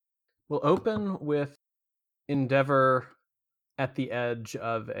We'll open with Endeavor at the edge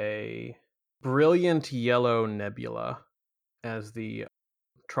of a brilliant yellow nebula as the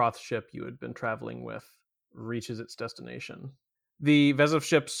Troth ship you had been traveling with reaches its destination. The Veziv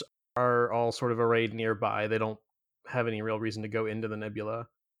ships are all sort of arrayed nearby. They don't have any real reason to go into the nebula.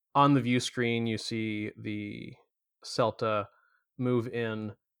 On the view screen, you see the Celta move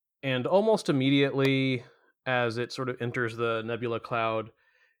in, and almost immediately, as it sort of enters the nebula cloud,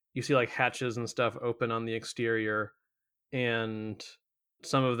 you see like hatches and stuff open on the exterior, and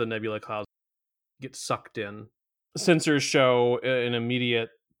some of the nebula clouds get sucked in. Sensors show an immediate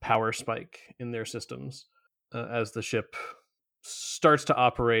power spike in their systems as the ship starts to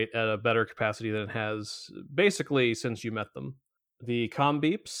operate at a better capacity than it has basically since you met them. The comm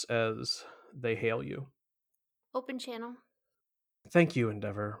beeps as they hail you. Open channel. Thank you,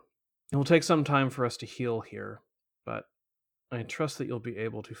 Endeavor. It will take some time for us to heal here, but I trust that you'll be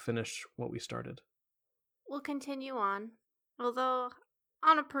able to finish what we started. We'll continue on. Although,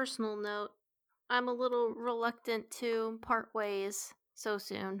 on a personal note, I'm a little reluctant to part ways so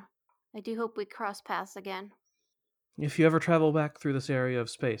soon. I do hope we cross paths again. If you ever travel back through this area of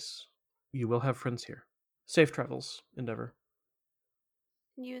space, you will have friends here. Safe travels, Endeavor.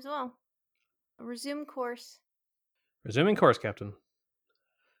 You as well. Resume course. Resuming course, Captain.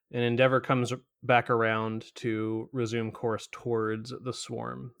 And Endeavor comes back around to resume course towards the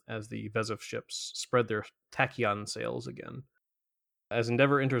swarm as the Veziv ships spread their tachyon sails again. As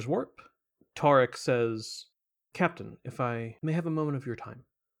Endeavor enters warp, Tarek says, Captain, if I may have a moment of your time.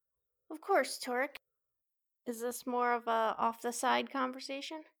 Of course, Torek. Is this more of a off-the-side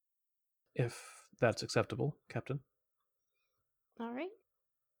conversation? If that's acceptable, Captain. All right.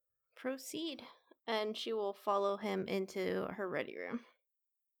 Proceed. And she will follow him into her ready room.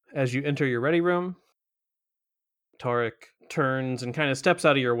 As you enter your ready room, Tarek turns and kind of steps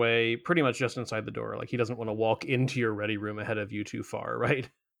out of your way, pretty much just inside the door. Like he doesn't want to walk into your ready room ahead of you too far, right?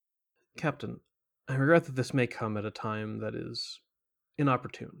 Captain, I regret that this may come at a time that is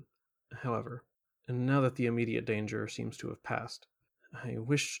inopportune. However, and now that the immediate danger seems to have passed, I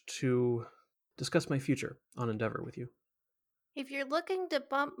wish to discuss my future on Endeavor with you. If you're looking to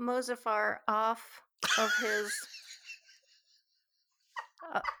bump Mozafar off of his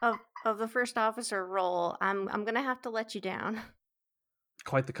of the first officer role, I'm gonna have to let you down.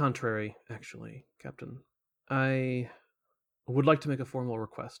 Quite the contrary, actually, Captain. I would like to make a formal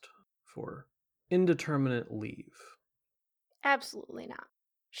request for indeterminate leave. Absolutely not.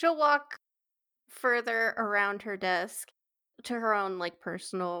 She'll walk further around her desk to her own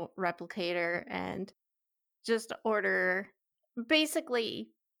personal replicator and just order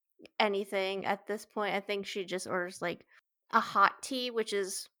basically anything at this point. I think she just orders a hot tea, which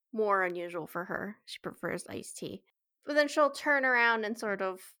is more unusual for her. She prefers iced tea. But then she'll turn around and sort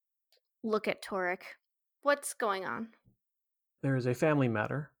of look at Torek. What's going on? There is a family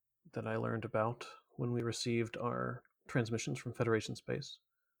matter that I learned about when we received our transmissions from Federation space.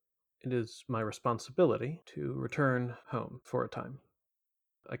 It is my responsibility to return home for a time.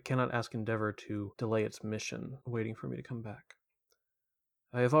 I cannot ask Endeavor to delay its mission, waiting for me to come back.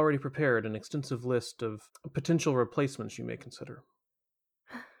 I have already prepared an extensive list of potential replacements you may consider.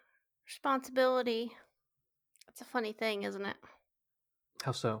 Responsibility. That's a funny thing, isn't it?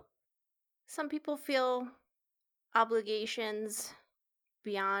 How so? Some people feel obligations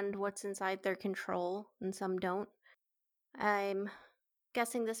beyond what's inside their control, and some don't. I'm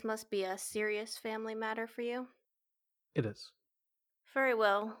guessing this must be a serious family matter for you? It is. Very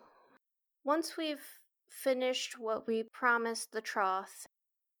well. Once we've finished what we promised the Troth,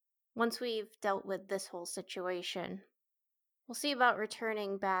 once we've dealt with this whole situation, we'll see about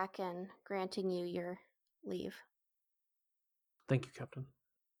returning back and granting you your leave. Thank you, Captain.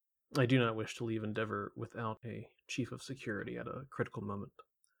 I do not wish to leave Endeavor without a chief of security at a critical moment,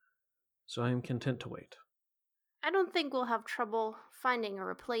 so I am content to wait. I don't think we'll have trouble finding a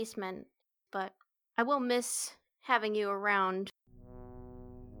replacement, but I will miss having you around.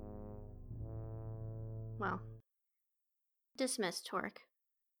 Well, dismissed, Torek.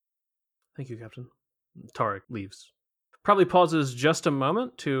 Thank you, Captain. Tarek leaves. Probably pauses just a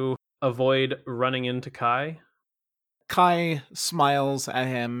moment to avoid running into Kai. Kai smiles at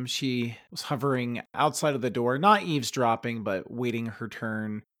him. She was hovering outside of the door, not eavesdropping, but waiting her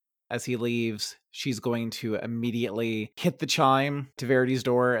turn. As he leaves, she's going to immediately hit the chime to Verity's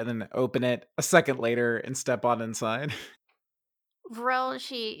door and then open it a second later and step on inside. Varel,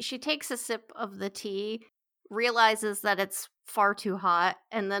 she takes a sip of the tea, realizes that it's far too hot,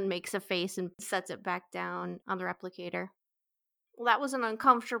 and then makes a face and sets it back down on the replicator. Well, that was an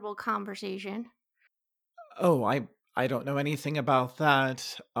uncomfortable conversation. Oh, I I don't know anything about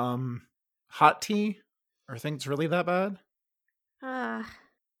that. Hot tea? Are things really that bad? I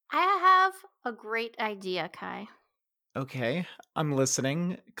have a great idea, Kai. Okay, I'm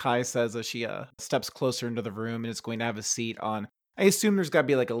listening. Kai says as she steps closer into the room and is going to have a seat on. I assume there's got to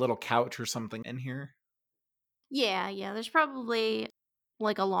be like a little couch or something in here. Yeah, there's probably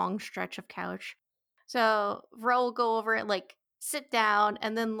like a long stretch of couch. So Ro will go over it, like sit down,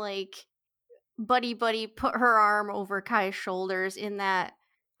 and then like buddy put her arm over Kai's shoulders in that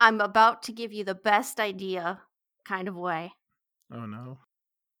I'm about to give you the best idea kind of way. Oh no.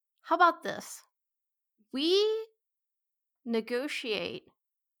 How about this? We negotiate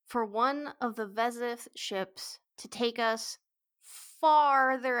for one of the Vezith ships to take us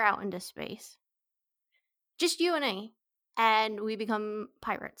farther out into space. Just you and we become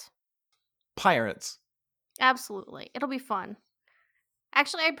pirates. Pirates. Absolutely. It'll be fun.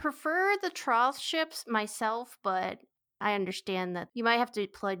 Actually, I prefer the Troth ships myself, but I understand that you might have to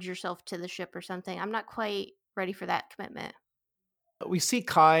pledge yourself to the ship or something. I'm not quite ready for that commitment. We see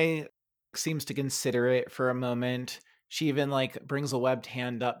Kai seems to consider it for a moment. She even like brings a webbed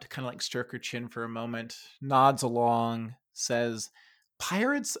hand up to kind of like stroke her chin for a moment, nods along, says,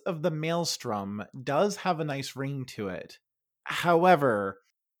 Pirates of the Maelstrom does have a nice ring to it. However,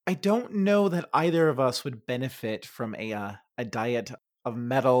 I don't know that either of us would benefit from a diet of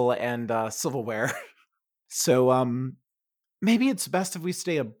metal and silverware. So, maybe it's best if we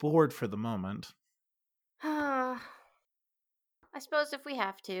stay aboard for the moment. I suppose if we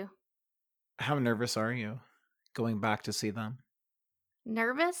have to. How nervous are you going back to see them?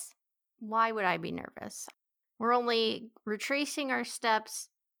 Nervous? Why would I be nervous? We're only retracing our steps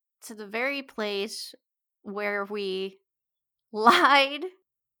to the very place where we lied,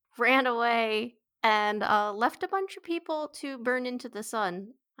 ran away, and left a bunch of people to burn into the sun.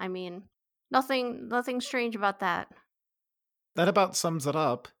 I mean, nothing strange about that. That about sums it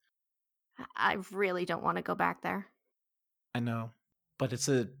up. I really don't want to go back there. I know, but it's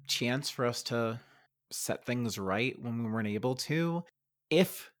a chance for us to set things right when we weren't able to,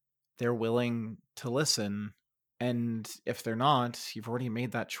 if they're willing to listen. And if they're not, you've already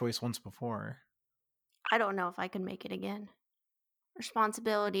made that choice once before. I don't know if I can make it again.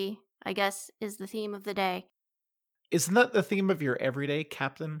 Responsibility, I guess, is the theme of the day. Isn't that the theme of your everyday,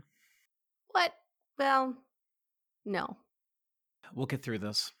 Captain? What? Well, no. We'll get through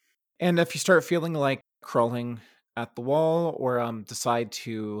this. And if you start feeling like crawling at the wall or decide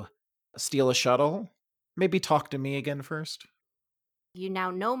to steal a shuttle, maybe talk to me again first. You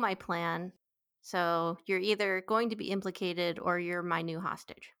now know my plan, so you're either going to be implicated or you're my new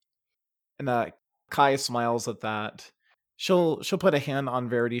hostage. And Kai smiles at that. She'll put a hand on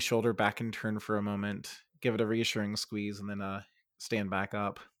Verity's shoulder back and turn for a moment, give it a reassuring squeeze, and then stand back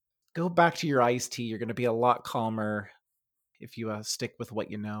up. Go back to your iced tea. You're going to be a lot calmer if you stick with what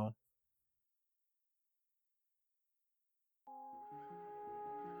you know.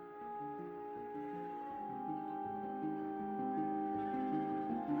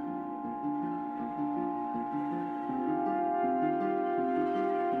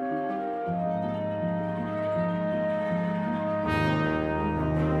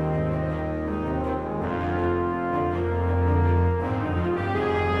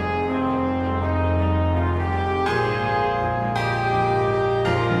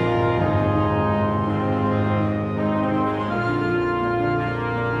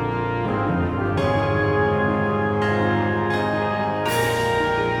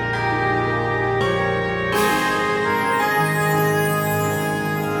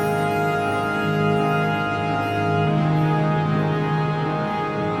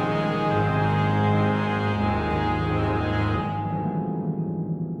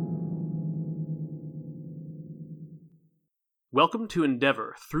 Welcome to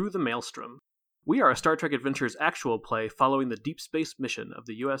Endeavor Through the Maelstrom. We are a Star Trek Adventures actual play following the deep space mission of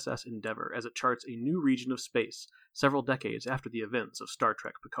the USS Endeavor as it charts a new region of space several decades after the events of Star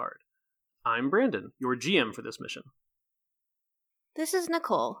Trek Picard. I'm Brandon, your GM for this mission. This is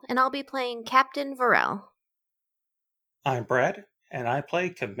Nicole, and I'll be playing Captain Varel. I'm Brad, and I play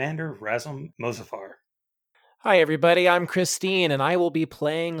Commander Razum Mozafar. Hi everybody, I'm Christine, and I will be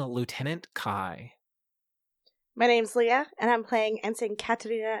playing Lieutenant Kai. My name's Leah, and I'm playing Ensign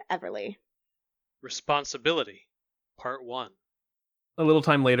Katerina Everly. Responsibility, Part 1. A little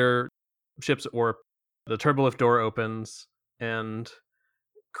time later, ship's warp, the turbolift door opens, and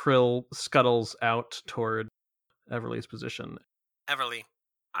Krill scuttles out toward Everly's position. Everly,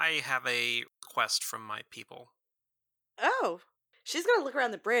 I have a request from my people. Oh, she's gonna look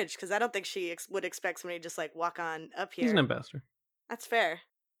around the bridge, because I don't think she would expect somebody to just, walk on up here. He's an ambassador. That's fair.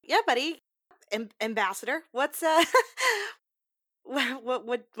 Yeah, buddy. Ambassador, what's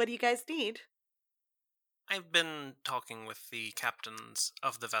what do you guys need? I've been talking with the captains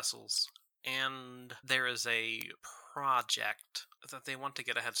of the vessels, and there is a project that they want to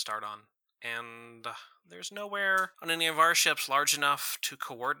get a head start on. And there's nowhere on any of our ships large enough to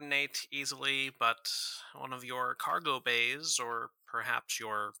coordinate easily, but one of your cargo bays, or perhaps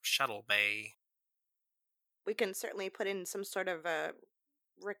your shuttle bay. We can certainly put in some sort of a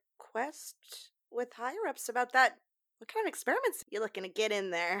request with higher ups about that. What kind of experiments are you looking to get in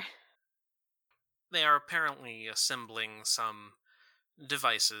there? They are apparently assembling some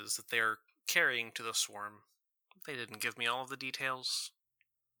devices that they are carrying to the swarm. They didn't give me all of the details.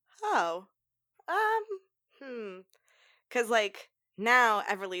 Oh. Because, like, now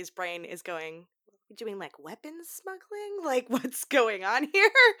Everly's brain is going, "You doing, like, weapons smuggling? Like, what's going on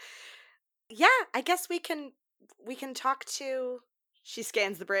here?" Yeah, I guess we can talk to... She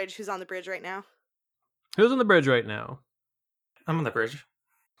scans the bridge. Who's on the bridge right now? Who's on the bridge right now? I'm on the bridge.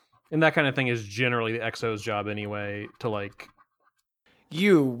 And that kind of thing is generally the XO's job anyway, to like...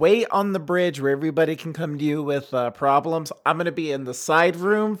 You wait on the bridge where everybody can come to you with problems. I'm going to be in the side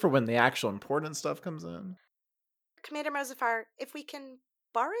room for when the actual important stuff comes in. Commander Mozafar, if we can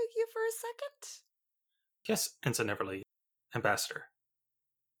borrow you for a second? Yes, Ensign Everly, Ambassador.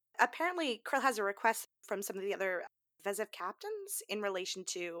 Apparently, Krill has a request from some of the other Vezev captains in relation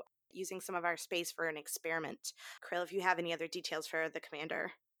to using some of our space for an experiment. Krill, if you have any other details for the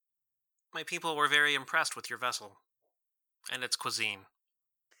commander. My people were very impressed with your vessel and its cuisine.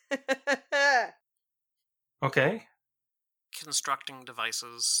 Okay. Constructing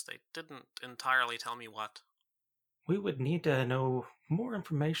devices, they didn't entirely tell me what. We would need to know more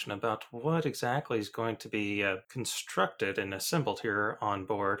information about what exactly is going to be constructed and assembled here on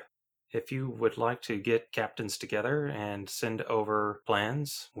board. If you would like to get captains together and send over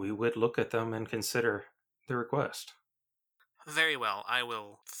plans, we would look at them and consider the request. Very well, I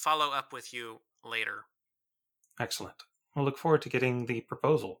will follow up with you later. Excellent. We'll look forward to getting the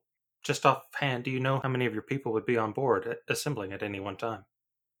proposal. Just offhand, do you know how many of your people would be on board assembling at any one time?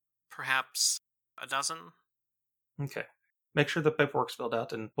 Perhaps a dozen? Okay. Make sure the paperwork's filled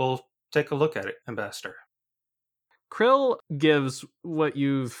out and we'll take a look at it, Ambassador. Krill gives what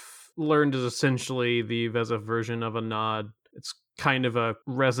you've learned is essentially the Vezev version of a nod. It's kind of a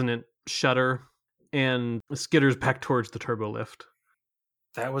resonant shudder, and skitters back towards the turbo lift.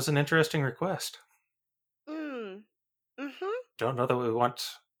 That was an interesting request. Don't know that we want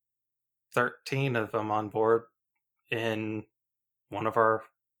 13 of them on board in one of our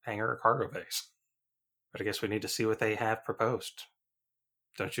hangar cargo bays. But I guess we need to see what they have proposed.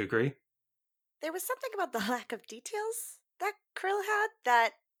 Don't you agree? There was something about the lack of details that Krill had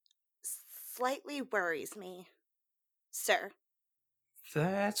that slightly worries me, sir.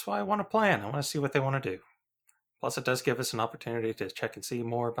 That's why I want a plan. I want to see what they want to do. Plus, it does give us an opportunity to check and see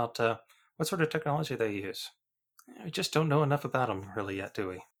more about what sort of technology they use. We just don't know enough about them really yet, do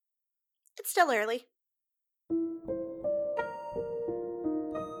we? It's still early.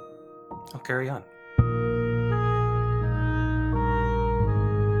 I'll carry on.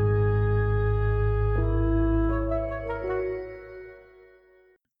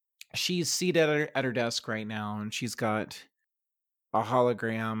 She's seated at her desk right now, and she's got a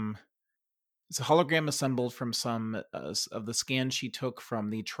hologram. It's a hologram assembled from some of the scans she took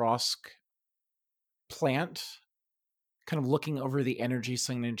from the Trosk plant, kind of looking over the energy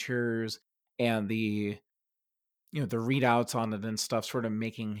signatures and the readouts on it and stuff, sort of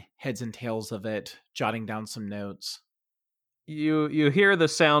making heads and tails of it, jotting down some notes. You hear the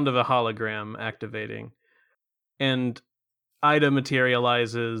sound of a hologram activating, and Ida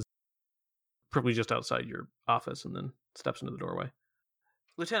materializes probably just outside your office and then steps into the doorway.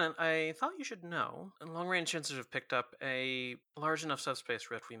 Lieutenant, I thought you should know, long-range sensors have picked up a large enough subspace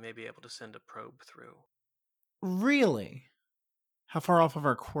rift we may be able to send a probe through. Really? How far off of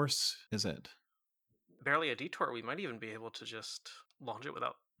our course is it? Barely a detour. We might even be able to just launch it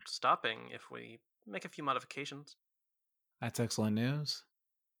without stopping if we make a few modifications. That's excellent news.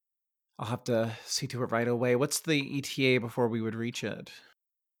 I'll have to see to it right away. What's the ETA before we would reach it?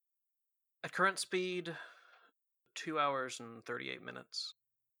 At current speed, 2 hours and 38 minutes.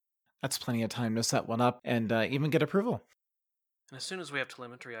 That's plenty of time to set one up and even get approval. And as soon as we have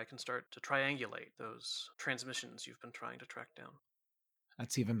telemetry, I can start to triangulate those transmissions you've been trying to track down.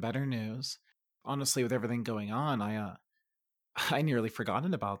 That's even better news. Honestly, with everything going on, I nearly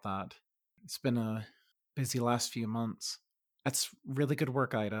forgotten about that. It's been a busy last few months. That's really good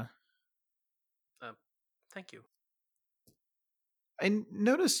work, Ida. Thank you. I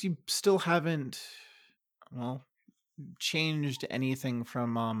noticed you still haven't, changed anything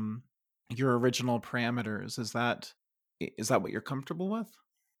from your original parameters. Is that what you're comfortable with?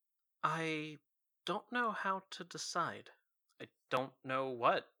 I don't know how to decide. I don't know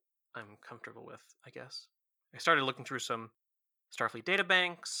what I'm comfortable with, I guess. I started looking through some Starfleet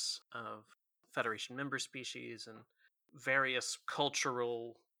databanks of Federation member species and various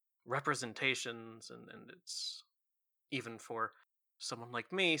cultural representations, and it's, even for someone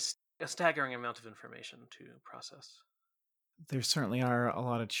like me, a staggering amount of information to process. There certainly are a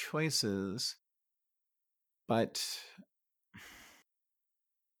lot of choices, but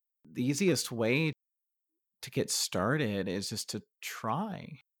the easiest way to get started is just to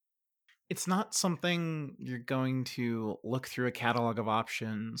try. It's not something you're going to look through a catalog of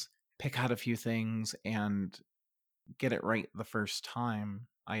options, pick out a few things, and get it right the first time,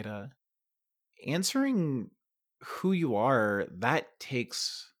 Ida. Answering who you are, that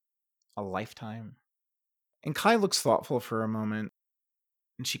takes a lifetime. And Kai looks thoughtful for a moment,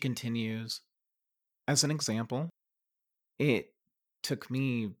 and she continues. As an example, it took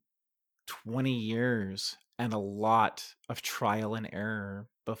me 20 years and a lot of trial and error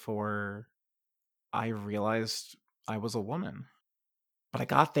before I realized I was a woman. But I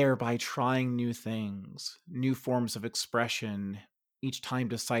got there by trying new things, new forms of expression, each time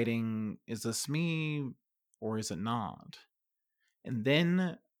deciding, is this me or is it not? And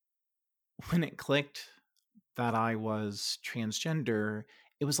then when it clicked that I was transgender,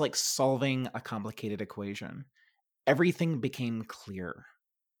 it was like solving a complicated equation. Everything became clear.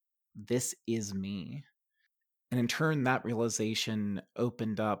 This is me. And in turn, that realization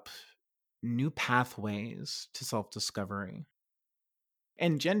opened up new pathways to self-discovery.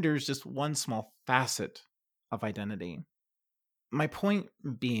 And gender is just one small facet of identity. My point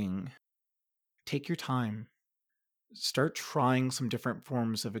being, take your time, start trying some different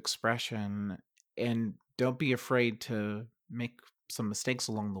forms of expression, and don't be afraid to make some mistakes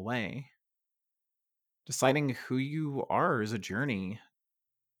along the way. Deciding who you are is a journey.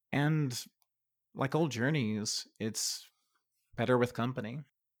 And like all journeys, it's better with company.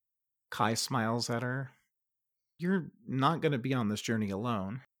 Kai smiles at her. You're not going to be on this journey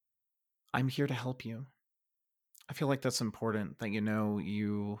alone. I'm here to help you. I feel like that's important, that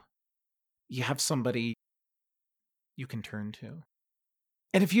you have somebody you can turn to.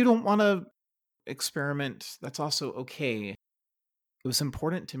 And if you don't want to experiment, that's also okay. It was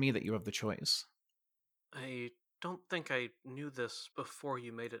important to me that you have the choice. I don't think I knew this before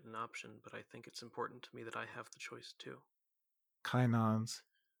you made it an option, but I think it's important to me that I have the choice too. Kai nods.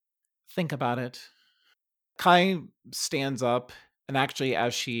 Think about it. Kai stands up, and actually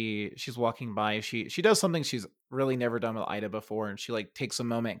as she's walking by, she does something she's really never done with Ida before, and she like takes a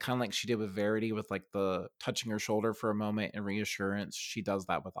moment, kind of like she did with Verity, with like the touching her shoulder for a moment and reassurance. She does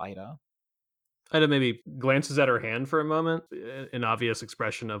that with Ida. Ida maybe glances at her hand for a moment, an obvious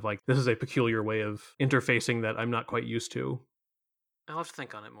expression of like, this is a peculiar way of interfacing that I'm not quite used to. I'll have to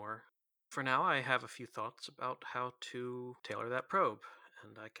think on it more. For now, I have a few thoughts about how to tailor that probe,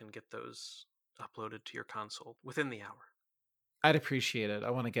 and I can get those uploaded to your console within the hour. I'd appreciate it.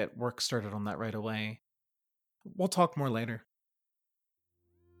 I want to get work started on that right away. We'll talk more later.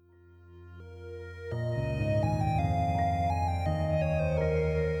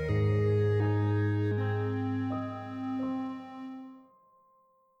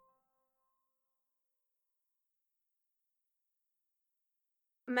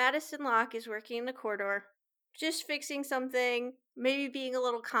 Madison Locke is working in the corridor, just fixing something, maybe being a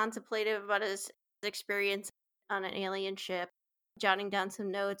little contemplative about his experience on an alien ship, jotting down some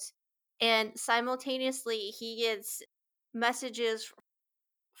notes, and simultaneously he gets messages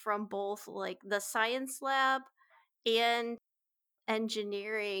from both like the science lab and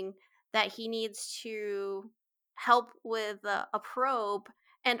engineering that he needs to help with a probe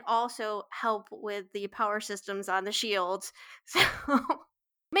and also help with the power systems on the shields. So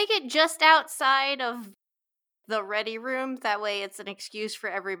make it just outside of the ready room. That way it's an excuse for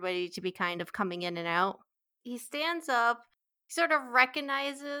everybody to be kind of coming in and out. He stands up, sort of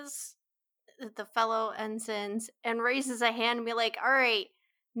recognizes the fellow ensigns, and raises a hand and be like, all right,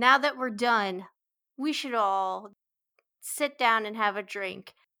 now that we're done, we should all sit down and have a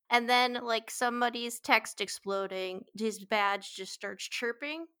drink. And then, like, somebody's text exploding, his badge just starts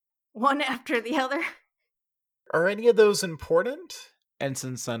chirping, one after the other. Are any of those important?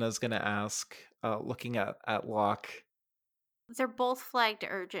 Ensign Senna's gonna ask, looking at Locke. They're both flagged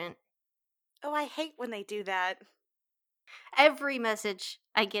urgent. Oh, I hate when they do that. Every message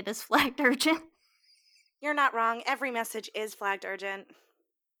I get is flagged urgent. You're not wrong. Every message is flagged urgent.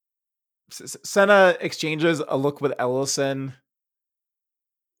 Senna exchanges a look with Ellison,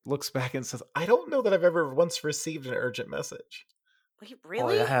 looks back and says, I don't know that I've ever once received an urgent message. Wait,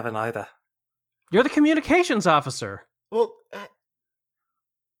 really? I haven't either. You're the communications officer. Well,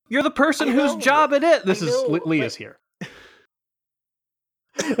 You're the person I whose know. job it is. This I is know, Lee but- is here.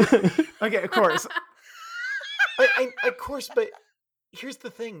 okay, of course. Of course, but here's the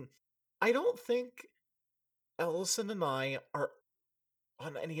thing. I don't think Ellison and I are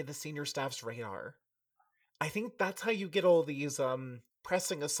on any of the senior staff's radar. I think that's how you get all these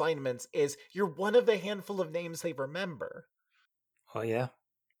pressing assignments is you're one of the handful of names they remember. Oh, yeah.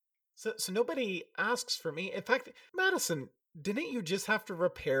 So nobody asks for me. In fact, Madison, didn't you just have to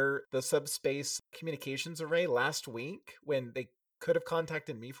repair the subspace communications array last week when they could have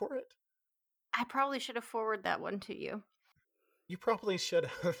contacted me for it? I probably should have forwarded that one to you. You probably should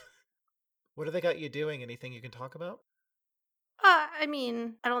have. What have they got you doing? Anything you can talk about? I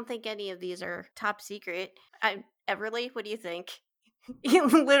mean, I don't think any of these are top secret. Everly, what do you think? He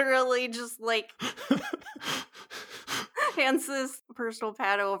literally just hands this personal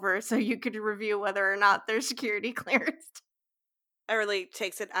pad over so you could review whether or not there's security clearance. Everly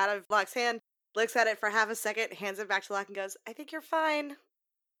takes it out of Locke's hand, looks at it for half a second, hands it back to Locke and goes, I think you're fine.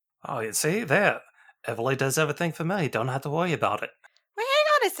 Oh, you see, there. Everly does everything for me. Don't have to worry about it. Wait, hang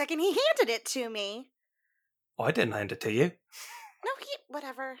on a second. He handed it to me. Oh, I didn't hand it to you. No,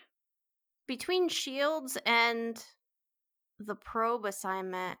 whatever. Between shields and the probe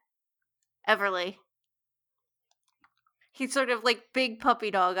assignment, Everly. He sort of big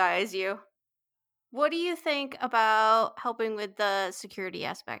puppy dog eyes you. What do you think about helping with the security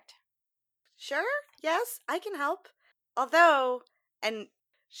aspect? Sure, yes, I can help. Although, and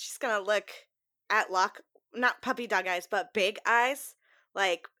she's gonna look at Locke, not puppy dog eyes, but big eyes,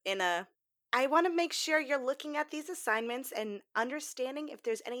 I want to make sure you're looking at these assignments and understanding if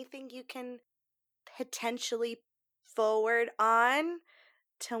there's anything you can potentially forward on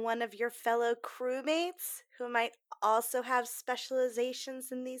to one of your fellow crewmates who might also have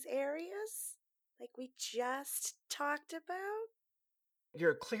specializations in these areas, like we just talked about.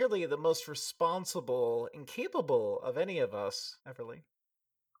 You're clearly the most responsible and capable of any of us, Everly.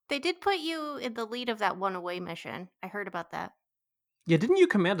 They did put you in the lead of that one away mission. I heard about that. Yeah, didn't you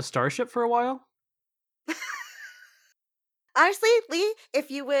command a starship for a while? Honestly, Lee,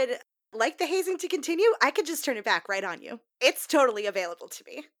 if you would like the hazing to continue, I could just turn it back right on you. It's totally available to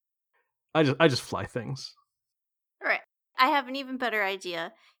me. I just fly things. All right. I have an even better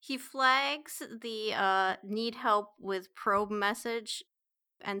idea. He flags the need help with probe message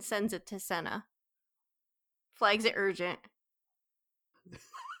and sends it to Senna. Flags it urgent.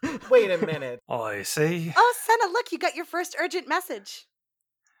 Wait a minute. Oh, you see? Oh, Senna, look, you got your first urgent message.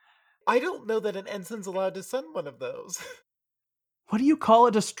 I don't know that an ensign's allowed to send one of those. What do you call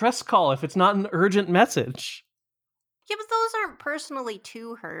a distress call if it's not an urgent message? Yeah, but those aren't personally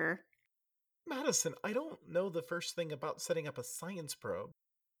to her. Madison, I don't know the first thing about setting up a science probe.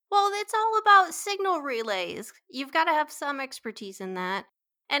 Well, it's all about signal relays. You've got to have some expertise in that.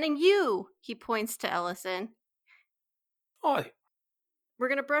 And in you, he points to Ellison. Oi. We're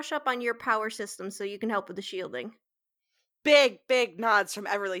going to brush up on your power system so you can help with the shielding. Big nods from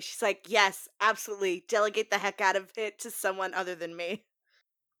Everly. She's like, yes, absolutely. Delegate the heck out of it to someone other than me.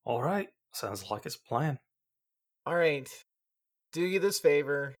 All right. Sounds like it's a plan. All right. Do you this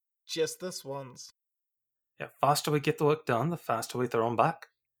favor. Just this once. Yeah, faster we get the work done, the faster we throw them back.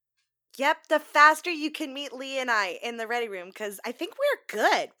 Yep, the faster you can meet Lee and I in the ready room, because I think we're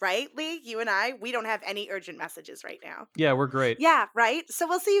good, right, Lee? You and I, we don't have any urgent messages right now. Yeah, we're great. Yeah, right? So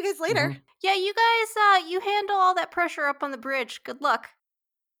we'll see you guys later. Mhm. Yeah, you guys, you handle all that pressure up on the bridge. Good luck.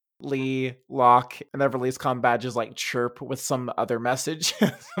 Lee, Locke, and Everly's comm badges chirp with some other message,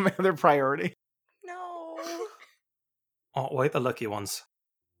 some other priority. No. Aren't we the lucky ones?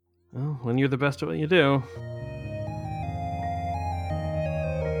 Well, when you're the best at what you do.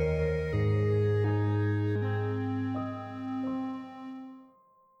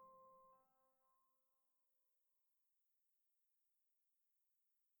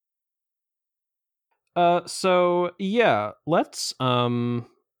 So yeah, let's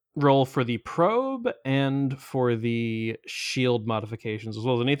roll for the probe and for the shield modifications, as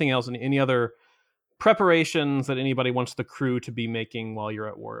well as anything else and any other preparations that anybody wants the crew to be making while you're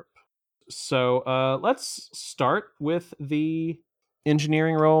at warp. So let's start with the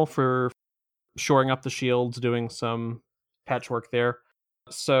engineering roll for shoring up the shields, doing some patchwork there.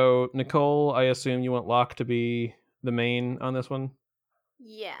 So Nicole, I assume you want Locke to be the main on this one?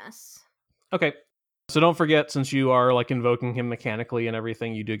 Yes. Okay. So don't forget, since you are invoking him mechanically and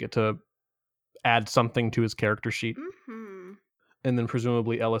everything, you do get to add something to his character sheet. Mm-hmm. And then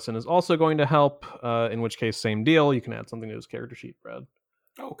presumably Ellison is also going to help, in which case, same deal. You can add something to his character sheet, Brad.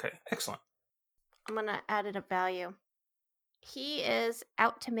 Okay, excellent. I'm going to add in a value. He is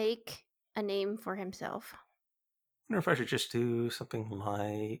out to make a name for himself. I wonder if I should just do something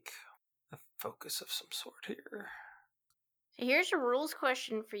like a focus of some sort here. Here's a rules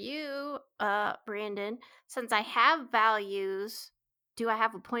question for you, Brandon. Since I have values, do I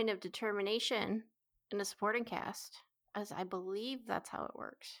have a point of determination in a supporting cast? As I believe that's how it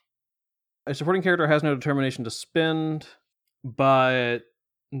works. A supporting character has no determination to spend, but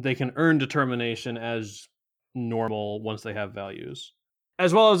they can earn determination as normal once they have values.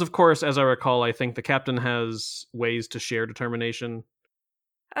 As well as, of course, as I recall, I think the captain has ways to share determination.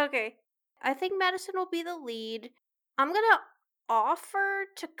 Okay. I think Madison will be the lead. I'm going to offer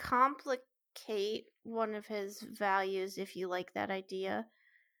to complicate one of his values if you like that idea.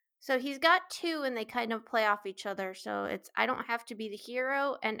 So he's got 2 and they kind of play off each other. So it's I don't have to be the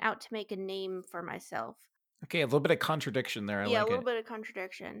hero and out to make a name for myself. Okay, a little bit of contradiction there. I Yeah, like a little it. bit of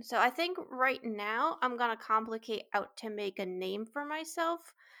contradiction. So I think right now I'm going to complicate out to make a name for myself.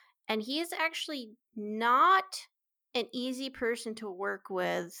 And he is actually not an easy person to work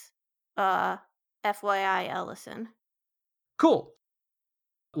with. FYI, Ellison. Cool.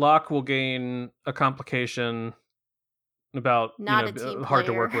 Locke will gain a complication about, Not a team hard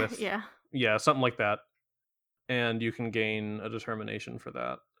to player. work with. Yeah. Yeah, something like that. And you can gain a determination for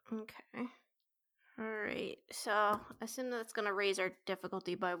that. Okay. All right. So I assume that's going to raise our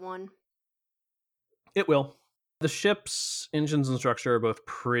difficulty by 1. It will. The ship's engines and structure are both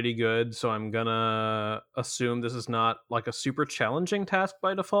pretty good, so I'm gonna assume this is not like a super challenging task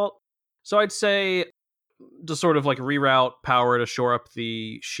by default. So I'd say to sort of like reroute power to shore up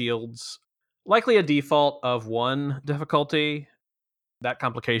the shields, likely a default of 1 difficulty. That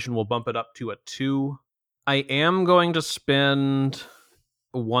complication will bump it up to a 2. I am going to spend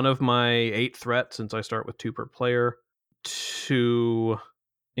 1 of my 8 threats, since I start with 2 per player, to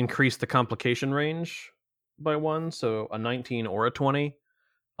increase the complication range by 1. So a 19 or a 20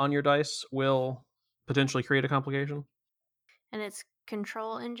 on your dice will potentially create a complication. And it's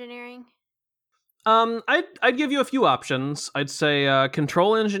control engineering. I'd give you a few options. I'd say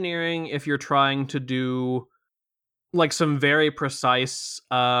control engineering if you're trying to do like some very precise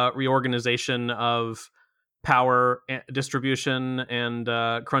reorganization of power distribution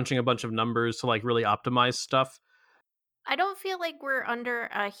and crunching a bunch of numbers to like really optimize stuff. I don't feel like we're under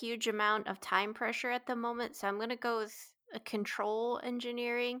a huge amount of time pressure at the moment, so I'm going to go with a control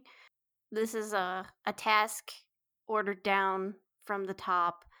engineering. This is a task ordered down from the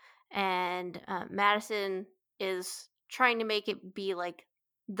top, and Madison is trying to make it be like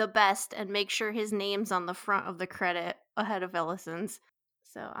the best and make sure his name's on the front of the credit ahead of Ellison's.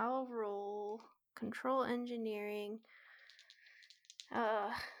 So I'll roll control engineering.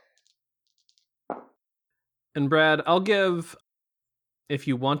 And Brad, if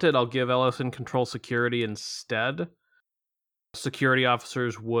you want it, I'll give Ellison control security instead. Security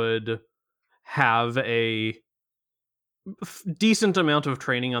officers would have a decent amount of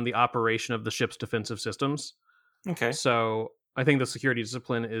training on the operation of the ship's defensive systems. Okay. So I think the security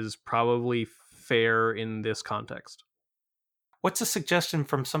discipline is probably fair in this context. What's a suggestion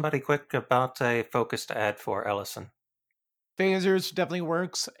from somebody quick about a focused ad for Ellison? Phasers definitely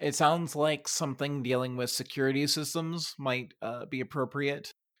works. It sounds like something dealing with security systems might be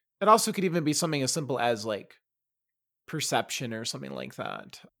appropriate. It also could even be something as simple as like perception or something like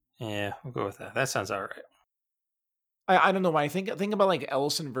that. Yeah, we'll go with that. That sounds all right. I don't know why I think about like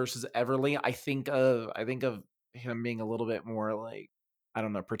Ellison versus Everly. I think of him being a little bit more like, I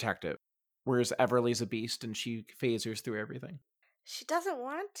don't know, protective, whereas Everly's a beast and she phasers through everything. She doesn't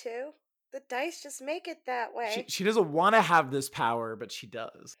want to. The dice just make it that way. She doesn't want to have this power, but she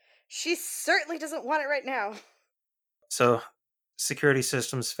does. She certainly doesn't want it right now. So, security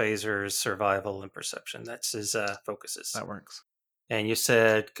systems, phasers, survival, and perception. That's his focuses. That works. And you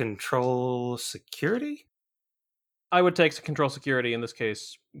said control security? I would take control security in this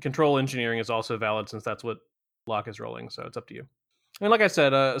case. Control engineering is also valid since that's what Locke is rolling, so it's up to you. I mean, like I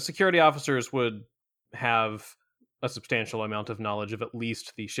said, security officers would have a substantial amount of knowledge of at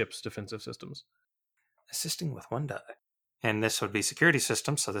least the ship's defensive systems. Assisting with 1 die. And this would be security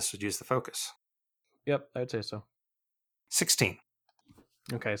systems, so this would use the focus. Yep, I'd say so. 16.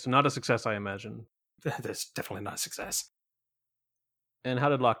 Okay, so not a success, I imagine. That's definitely not a success. And how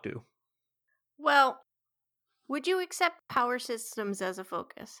did Locke do? Well, would you accept power systems as a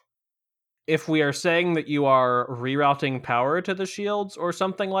focus? If we are saying that you are rerouting power to the shields or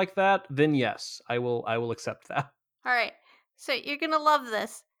something like that, then yes, I will accept that. All right. So you're going to love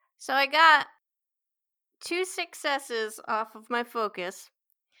this. So I got 2 successes off of my focus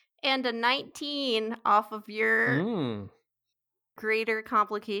and a 19 off of your greater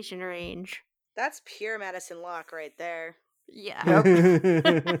complication range. That's pure Madison Locke right there. Yeah.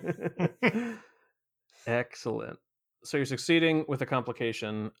 Excellent. So you're succeeding with a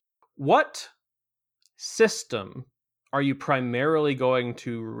complication. What system are you primarily going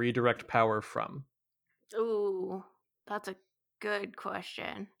to redirect power from? Ooh, that's a good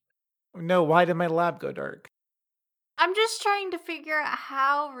question. No, why did my lab go dark? I'm just trying to figure out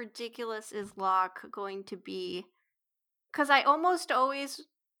how ridiculous is Locke going to be. Because I almost always,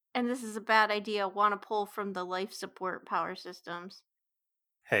 and this is a bad idea, want to pull from the life support power systems.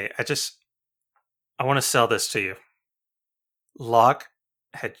 Hey, I want to sell this to you. Locke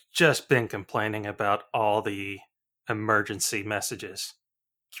had just been complaining about all the emergency messages.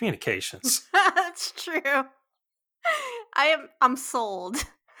 Communications. That's true. I'm sold.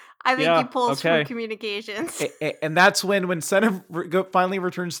 I think he pulls from communications. And that's when Senna finally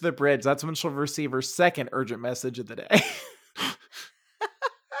returns to the bridge. That's when she'll receive her second urgent message of the day.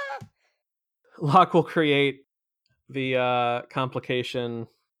 Locke will create the complication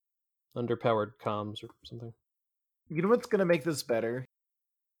underpowered comms or something. You know what's going to make this better?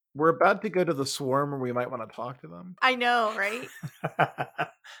 We're about to go to the swarm, or we might want to talk to them. I know, right?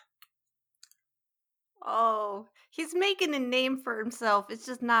 Oh, he's making a name for himself. It's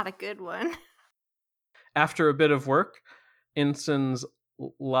just not a good one. After a bit of work, Ensigns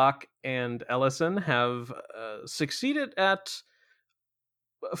Locke and Ellison have succeeded at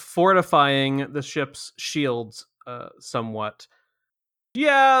fortifying the ship's shields somewhat.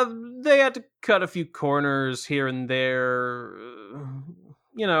 Yeah, they had to cut a few corners here and there.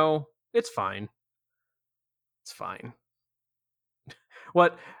 You know, it's fine. It's fine.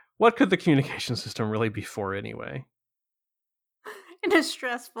 What could the communication system really be for anyway? In a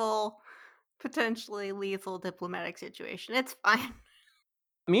stressful, potentially lethal diplomatic situation, it's fine.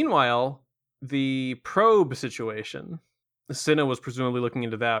 Meanwhile, the probe situation. Cinna was presumably looking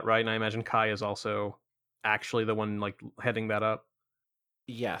into that, right? And I imagine Kai is also actually the one like heading that up.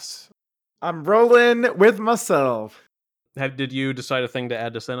 Yes. I'm rolling with myself. Did you decide a thing to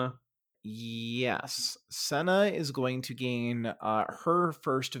add to Cinna? Yes. Senna is going to gain her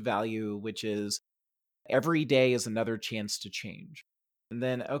first value, which is every day is another chance to change. And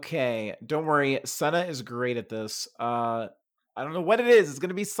then, okay, don't worry. Senna is great at this. I don't know what it is. It's going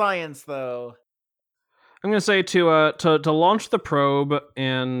to be science, though. I'm going to say to launch the probe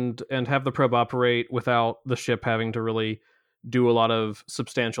and have the probe operate without the ship having to really do a lot of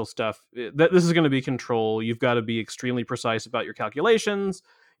substantial stuff. This is going to be control. You've got to be extremely precise about your calculations.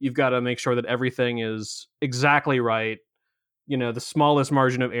 You've got to make sure that everything is exactly right. You know, the smallest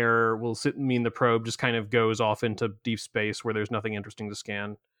margin of error will mean the probe just kind of goes off into deep space where there's nothing interesting to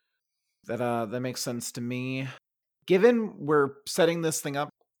scan. That makes sense to me. Given we're setting this thing up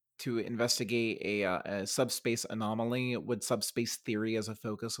to investigate a subspace anomaly, would subspace theory as a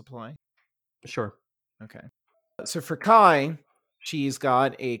focus apply? Sure. Okay. So for Kai, she's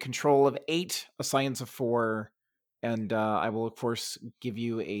got a control of 8, a science of 4, and I will, of course, give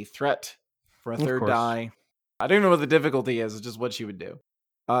you a threat for a third die. I don't know what the difficulty is, it's just what she would do.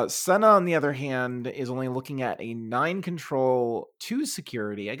 Senna, on the other hand, is only looking at a 9 control, 2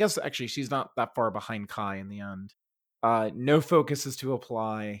 security. I guess, actually, she's not that far behind Kai in the end. No focus is to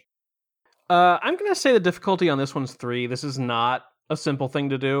apply. I'm going to say the difficulty on this one's 3. This is not a simple thing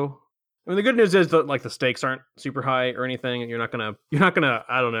to do. I mean, the good news is that like the stakes aren't super high or anything, and you're not gonna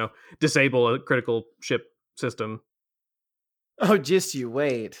I don't know, disable a critical ship system. Oh, just you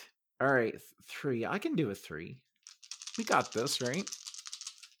wait. All right, 3. I can do a 3. We got this, right?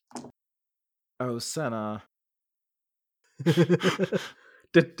 Oh, Senna.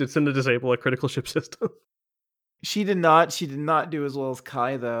 Did Senna disable a critical ship system? She did not. She did not do as well as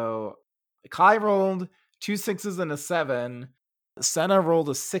Kai, though. Kai rolled 2 6s and a 7. Senna rolled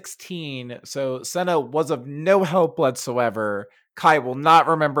a 16, so Senna was of no help whatsoever. Kai will not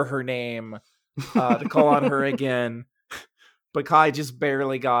remember her name to call on her again. But Kai just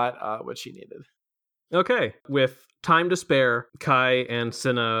barely got what she needed. Okay. With time to spare, Kai and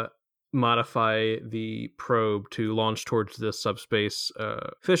Senna modify the probe to launch towards this subspace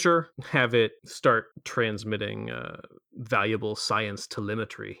fissure, have it start transmitting valuable science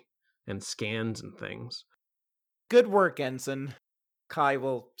telemetry and scans and things. Good work, Ensign. Kai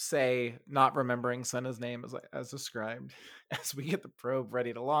will say, not remembering Senna's name as described, as we get the probe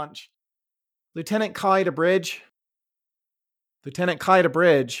ready to launch. Lieutenant Kai to bridge. Lieutenant Kai to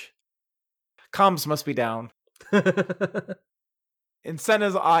bridge. Comms must be down. And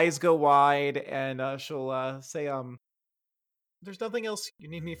Senna's eyes go wide, and she'll say, there's nothing else you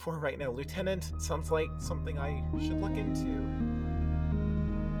need me for right now, Lieutenant. Sounds like something I should look into.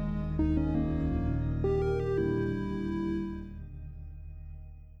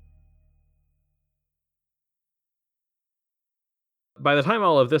 by the time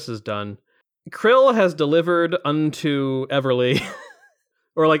all of this is done, Krill has delivered unto Everly,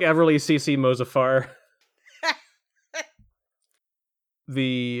 or like Everly CC Mozafar,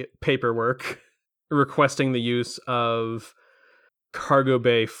 the paperwork requesting the use of Cargo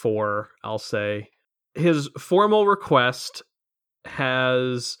Bay 4, I'll say. His formal request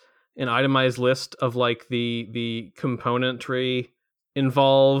has an itemized list of like the componentry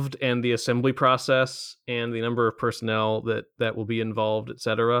involved and the assembly process and the number of personnel that will be involved,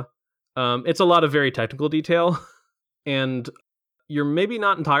 etc. It's a lot of very technical detail, and you're maybe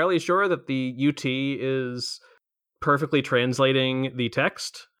not entirely sure that the UT is perfectly translating the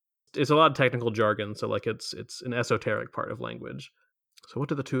text. It's a lot of technical jargon, so like it's an esoteric part of language. So what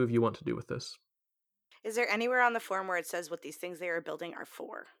do the two of you want to do with this? Is there anywhere on the form where it says what these things they are building are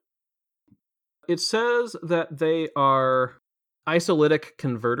for? It says that they are isolytic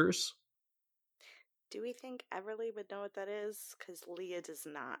converters. Do we think Everly would know what that is? Because Leah does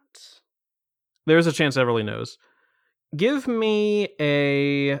not. There's a chance Everly knows. Give me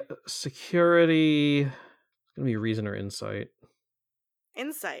a security... It's going to be reason or insight.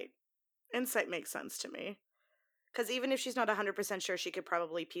 Insight. Insight makes sense to me. Because even if she's not 100% sure, she could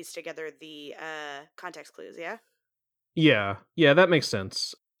probably piece together the context clues, yeah? Yeah, that makes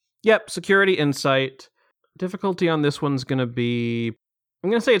sense. Yep, security, insight. Difficulty on this one's going to be... I'm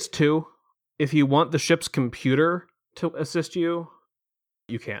going to say it's 2. If you want the ship's computer to assist you,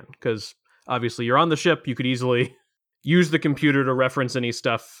 you can. Because obviously you're on the ship, you could easily use the computer to reference any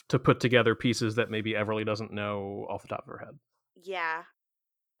stuff to put together pieces that maybe Everly doesn't know off the top of her head. Yeah.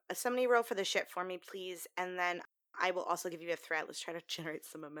 Somebody roll for the ship for me, please, and then I will also give you a threat. Let's try to generate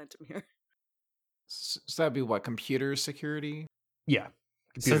some momentum here. So that'd be what, computer security? Yeah.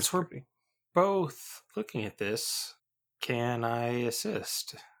 Computer Since security. we're both looking at this, can I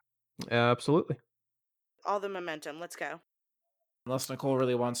assist? Absolutely. All the momentum. Let's go. Unless Nicole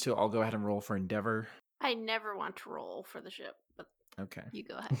really wants to, I'll go ahead and roll for Endeavor. I never want to roll for the ship, but Okay. you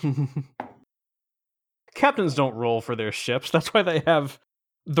go ahead. Captains don't roll for their ships. That's why they have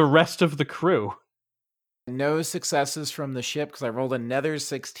the rest of the crew. No successes from the ship because I rolled another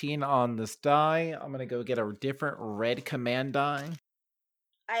 16 on this die. I'm going to go get a different red command die.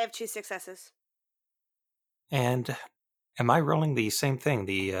 I have 2 successes. And am I rolling the same thing?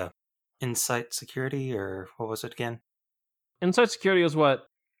 The insight security, or what was it again? Insight security is what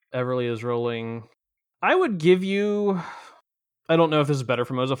Everly is rolling. I would give you... I don't know if this is better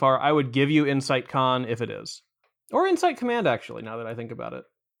for Mozafar. I would give you Insight Con if it is. Or Insight Command, actually, now that I think about it.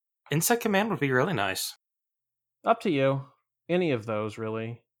 Insight command would be really nice. Up to you. Any of those,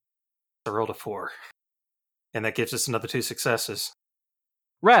 really. I rolled a 4. And that gives us another 2 successes.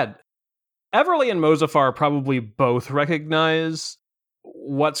 Red. Everly and Mozafar probably both recognize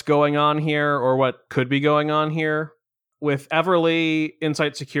what's going on here, or what could be going on here. With Everly,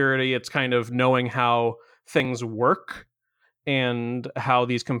 Insight Security, it's kind of knowing how things work and how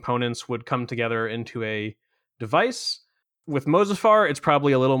these components would come together into a device. With Mozafar, it's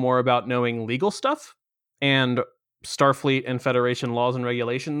probably a little more about knowing legal stuff and Starfleet and Federation laws and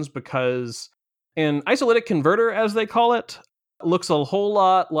regulations, because an isolytic converter, as they call it, looks a whole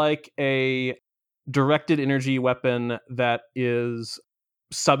lot like a directed energy weapon that is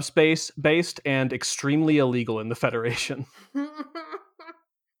subspace based and extremely illegal in the Federation.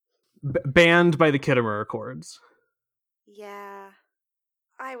 Banned by the Khitomer Accords. Yeah.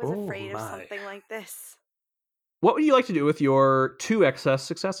 I was Oh, afraid of my. something like this. What would you like to do with your 2 excess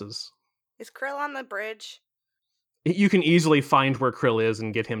successes? Is Krill on the bridge? You can easily find where Krill is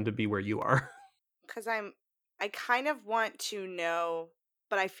and get him to be where you are. Because I kind of want to know,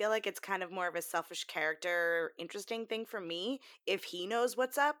 but I feel like it's kind of more of a selfish character, interesting thing for me, if he knows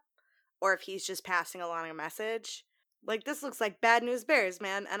what's up, or if he's just passing along a message. Like, this looks like bad news bears,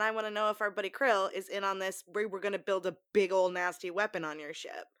 man, and I want to know if our buddy Krill is in on this, where we're going to build a big old nasty weapon on your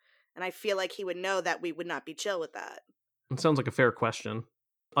ship. And I feel like he would know that we would not be chill with that. It sounds like a fair question.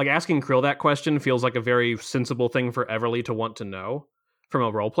 Like, asking Krill that question feels like a very sensible thing for Everly to want to know from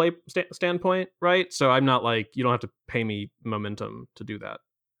a roleplay standpoint, right? So I'm not like, you don't have to pay me momentum to do that.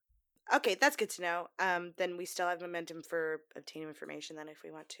 Okay, that's good to know. Then we still have momentum for obtaining information then if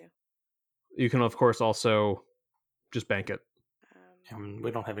we want to. You can, of course, also just bank it.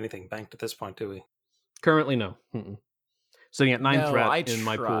 We don't have anything banked at this point, do we? Currently, no. Sitting at 9 No, threat I in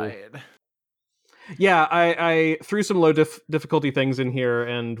my pool. tried. Yeah, I threw some low difficulty things in here,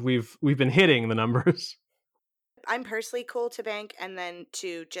 and we've been hitting the numbers. I'm personally cool to bank and then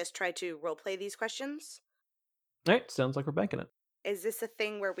to just try to roleplay these questions. All right, sounds like we're banking it. Is this a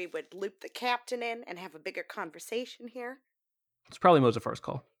thing where we would loop the captain in and have a bigger conversation here? It's probably Mozafar's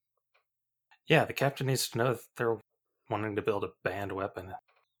call. Yeah, the captain needs to know that there wanting to build a banned weapon.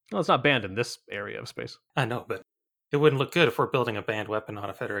 Well, it's not banned in this area of space. I know, but it wouldn't look good if we're building a banned weapon on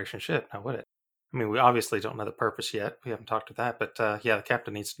a Federation ship, now would it? I mean, we obviously don't know the purpose yet. We haven't talked to that, but yeah, the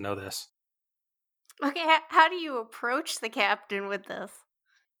captain needs to know this. Okay, how do you approach the captain with this?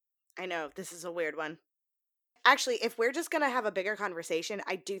 I know, this is a weird one. Actually, if we're just gonna have a bigger conversation,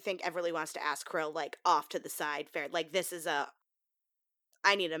 I do think Everly wants to ask Krill, like, off to the side. Fair, like, this is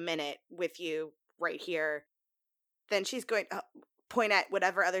I need a minute with you right here. Then she's going to point at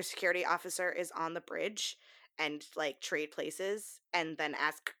whatever other security officer is on the bridge and, like, trade places, and then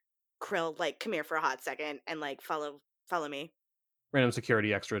ask Krill, like, come here for a hot second, and, like, follow me. Random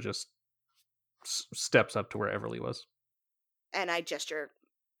security extra just steps up to where Everly was. And I gesture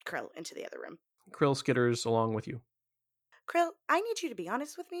Krill into the other room. Krill skitters along with you. Krill, I need you to be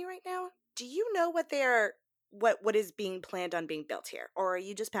honest with me right now. Do you know what what is being planned on being built here, or are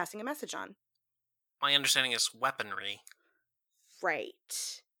you just passing a message on? My understanding is weaponry.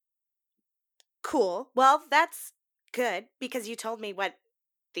 Right. Cool. Well, that's good, because you told me what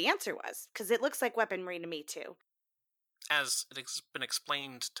the answer was, because it looks like weaponry to me, too. As it's been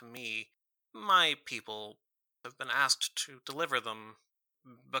explained to me, my people have been asked to deliver them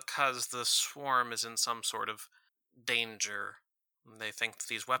because the swarm is in some sort of danger. They think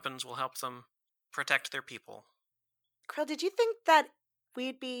these weapons will help them protect their people. Krill, did you think that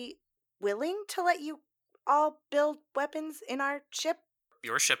we'd be willing to let you all build weapons in our ship?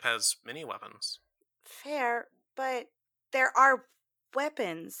 Your ship has many weapons. Fair, but there are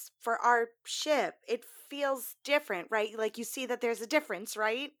weapons for our ship. It feels different, right? Like, you see that there's a difference,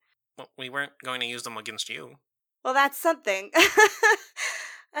 right? Well, we weren't going to use them against you. Well, that's something.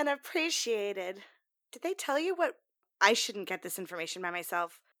 Unappreciated. Did they tell you what? I shouldn't get this information by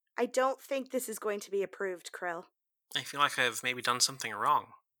myself. I don't think this is going to be approved, Krill. I feel like I've maybe done something wrong.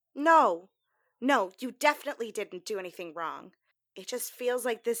 No, you definitely didn't do anything wrong. It just feels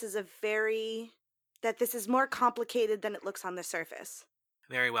like this is that this is more complicated than it looks on the surface.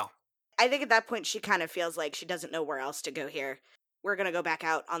 Very well. I think at that point she kind of feels like she doesn't know where else to go here. We're going to go back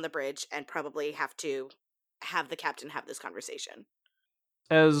out on the bridge and probably have to have the captain have this conversation.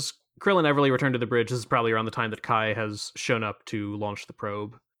 As Krill and Everly return to the bridge, this is probably around the time that Kai has shown up to launch the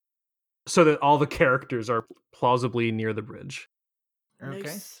probe, so that all the characters are plausibly near the bridge. Okay.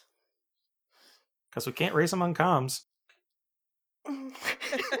 Nice. Because we can't raise them on comms.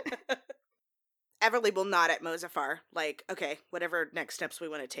 Everly will nod at Mozafar, like, okay, whatever next steps we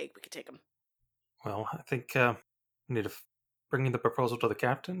want to take, we can take them. Well, I think we need to bring the proposal to the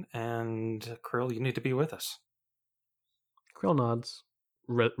captain, and Krill, you need to be with us. Krill nods,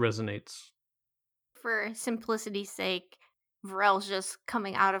 resonates. For simplicity's sake, Varel's just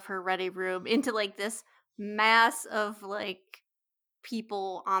coming out of her ready room into, like, this mass of, like,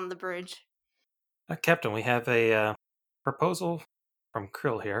 people on the bridge. Captain, we have a proposal from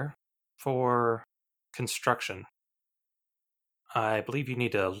Krill here for construction. I believe you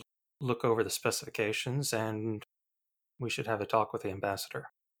need to look over the specifications, and we should have a talk with the ambassador.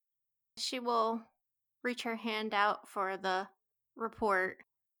 She will reach her hand out for the report.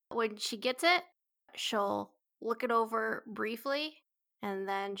 When she gets it, she'll look it over briefly, and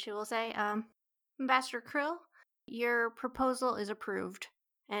then she will say, Ambassador Krill, your proposal is approved,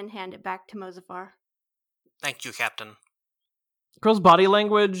 and hand it back to Mozafar. Thank you, Captain. Krill's body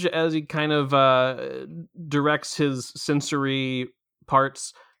language, as he kind of directs his sensory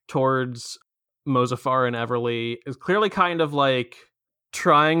parts towards Mozafar and Everly, is clearly kind of like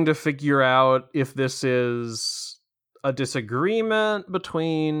trying to figure out if this is a disagreement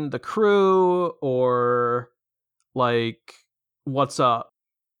between the crew or like what's up.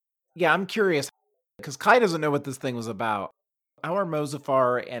 Yeah, I'm curious, because Kai doesn't know what this thing was about. How are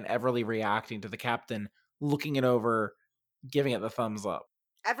Mozafar and Everly reacting to the captain looking it over, giving it the thumbs up?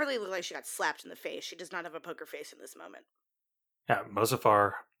 Everly looked like she got slapped in the face. She does not have a poker face in this moment. Yeah,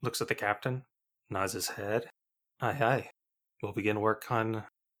 Mozafar looks at the captain, nods his head. Aye, aye. We'll begin work on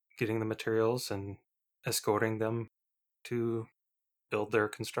getting the materials and escorting them to build their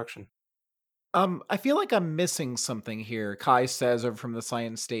construction. I feel like I'm missing something here. Kai says over from the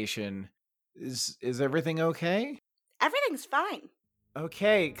science station. Is everything okay? Everything's fine.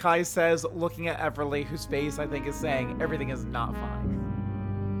 Okay, Kai says, looking at Everly, whose face I think is saying everything is not fine.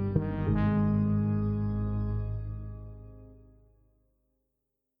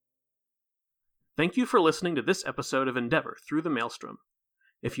 Thank you for listening to this episode of Endeavor Through the Maelstrom.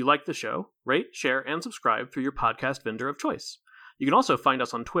 If you like the show, rate, share, and subscribe through your podcast vendor of choice. You can also find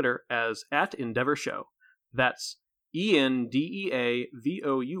us on Twitter as @EndeavorShow. That's ENDEAVOURSHOW.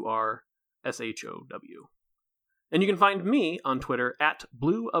 And you can find me on Twitter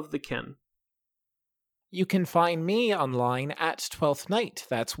 @BlueOfTheKin. You can find me online at 12th Night.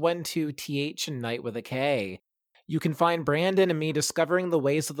 That's 12th and night with a K. You can find Brandon and me discovering the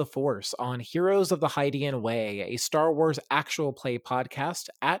ways of the Force on Heroes of the Hydian Way, a Star Wars actual play podcast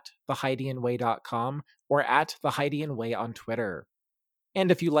at thehydianway.com or at the Hydian Way on Twitter. And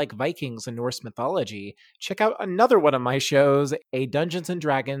if you like Vikings and Norse mythology, check out another one of my shows, a Dungeons &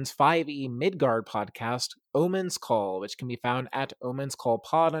 Dragons 5e Midgard podcast, Omen's Call, which can be found at Omen's Call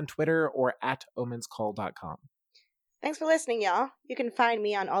Pod on Twitter or at omenscall.com. Thanks for listening, y'all. You can find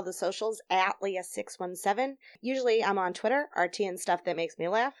me on all the socials at Leah617. Usually I'm on Twitter, RT and stuff that makes me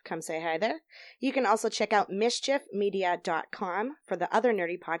laugh. Come say hi there. You can also check out mischiefmedia.com for the other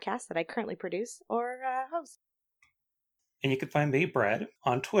nerdy podcasts that I currently produce or host. And you can find me, Brad,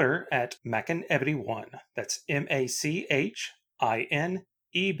 on Twitter at MackinEbedy1. That's MachinEbede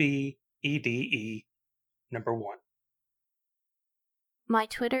 1. My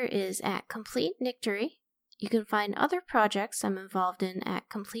Twitter is at CompleteNictory. You can find other projects I'm involved in at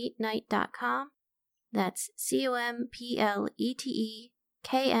CompleteNight.com. That's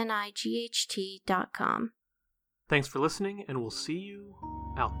CompleteNight.com. Thanks for listening, and we'll see you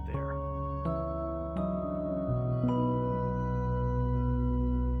out there.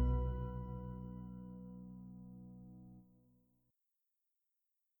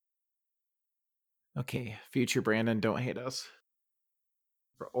 Okay, future Brandon, don't hate us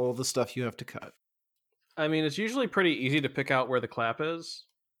for all the stuff you have to cut. I mean, it's usually pretty easy to pick out where the clap is.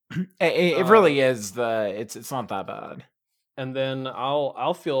 It really is. It's not that bad. And then I'll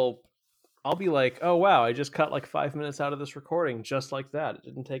be like, oh wow, I just cut like 5 minutes out of this recording just like that. It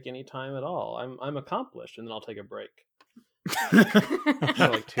didn't take any time at all. I'm accomplished, and then I'll take a break. For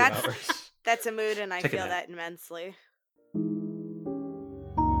like 2 hours. That's a mood, and I Take a feel nap. that immensely.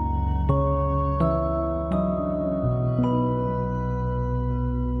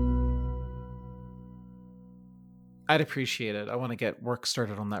 I'd appreciate it. I want to get work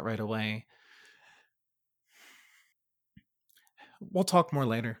started on that right away. We'll talk more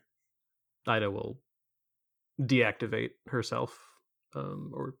later. Ida will deactivate herself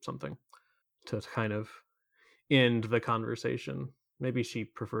or something to kind of end the conversation. Maybe she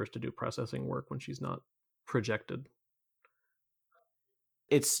prefers to do processing work when she's not projected.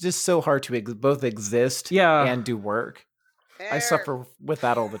 It's just so hard to both exist Yeah. and do work. I suffer with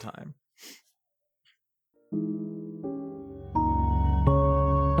that all the time.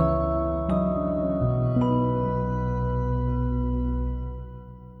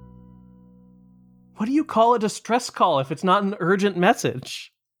 What do you call a distress call if it's not an urgent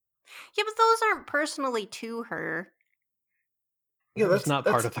message? Yeah, but those aren't personally to her. Yeah, That's not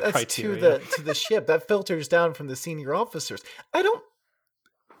part of the that's criteria. to the ship. That filters down from the senior officers.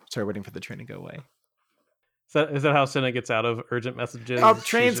 Sorry, waiting for the train to go away. Is that how Senna gets out of urgent messages? Oh, the She's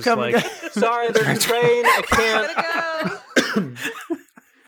train's just coming. like, Sorry, there's a train. I can't. Gotta go.